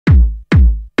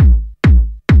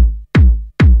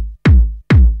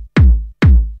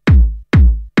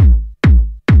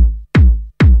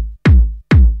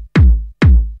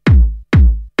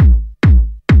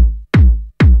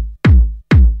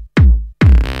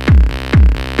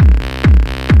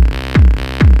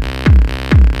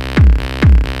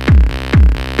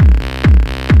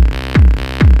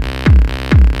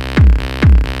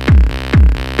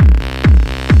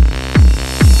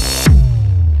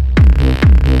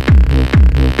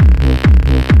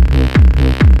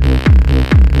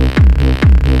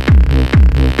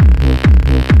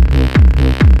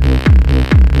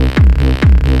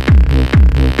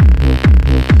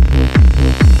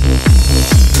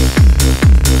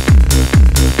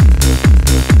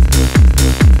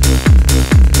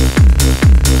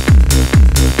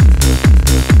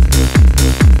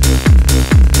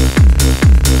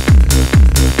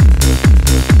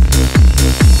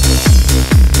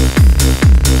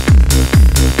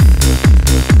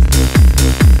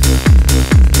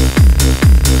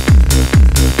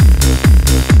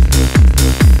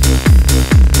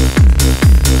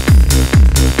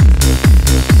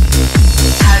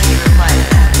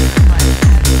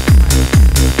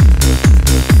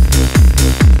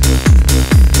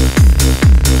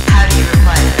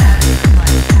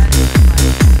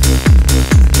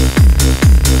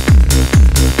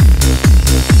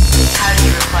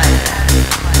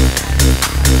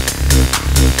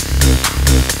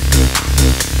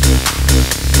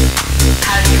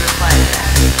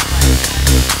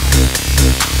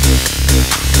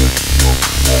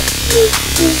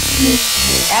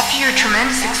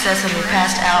success on your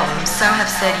past albums, some have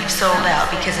said you've sold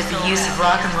out because of the use of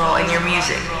rock and roll in your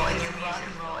music.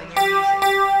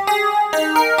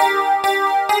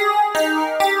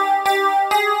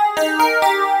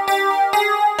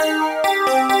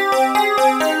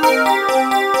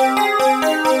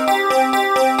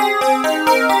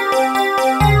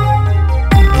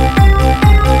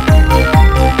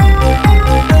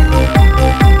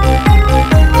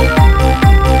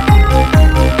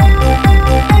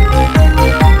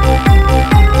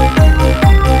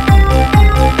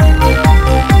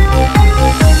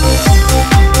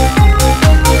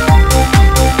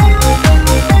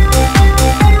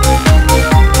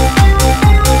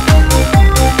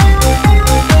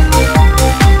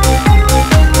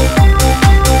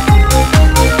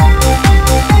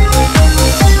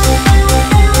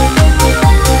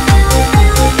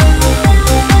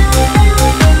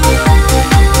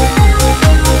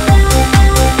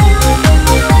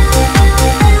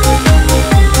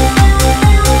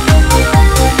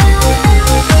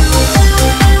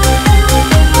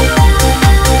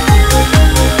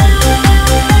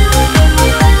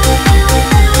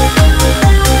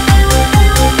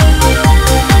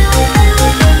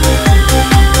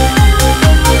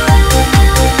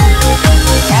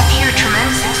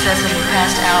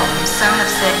 Some have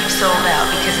said you've sold out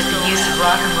because of the use of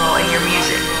rock and roll in your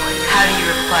music. How do you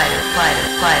reply to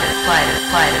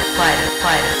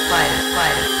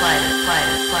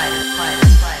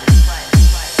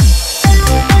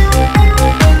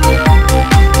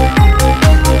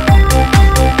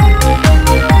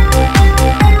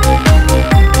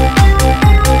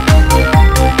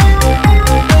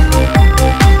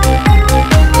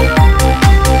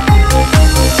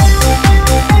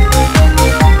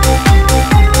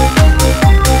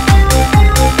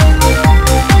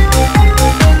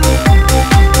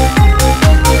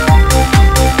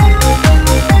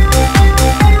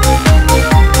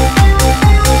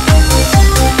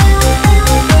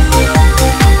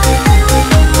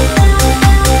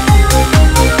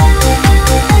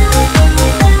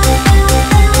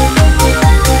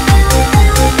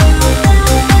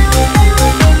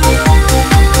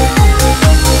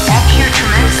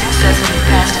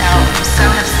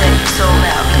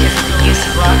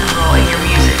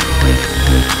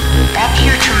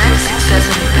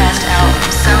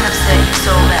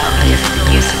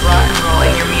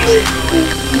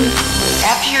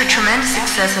After your tremendous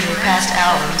success on your past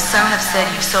albums, some have said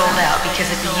you've sold out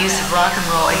because of the use of rock and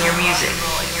roll in your music.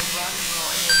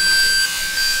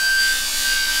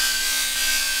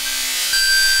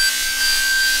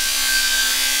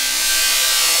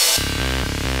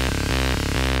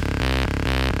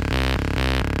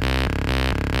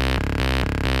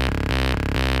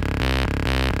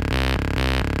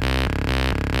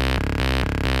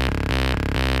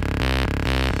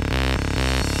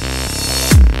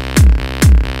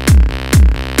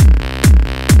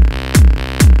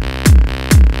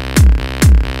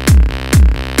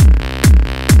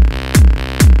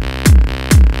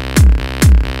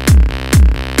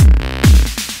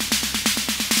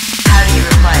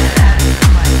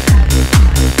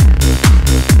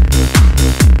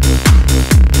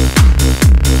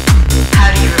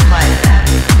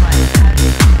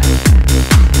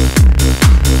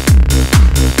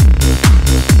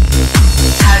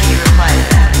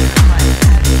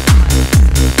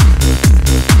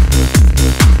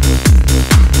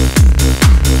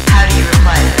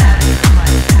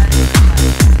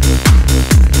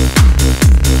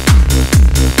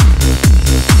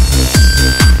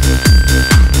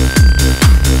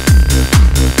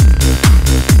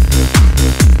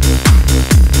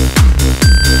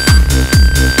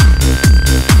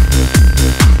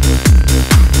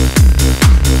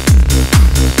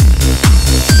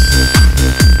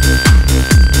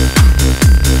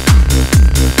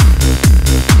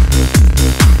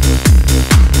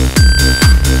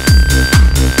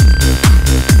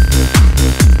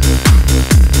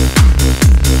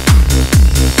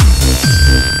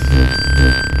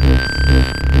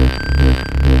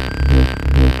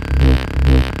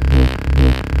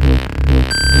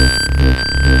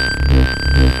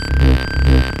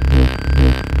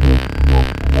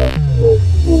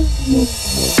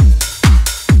 Yeah.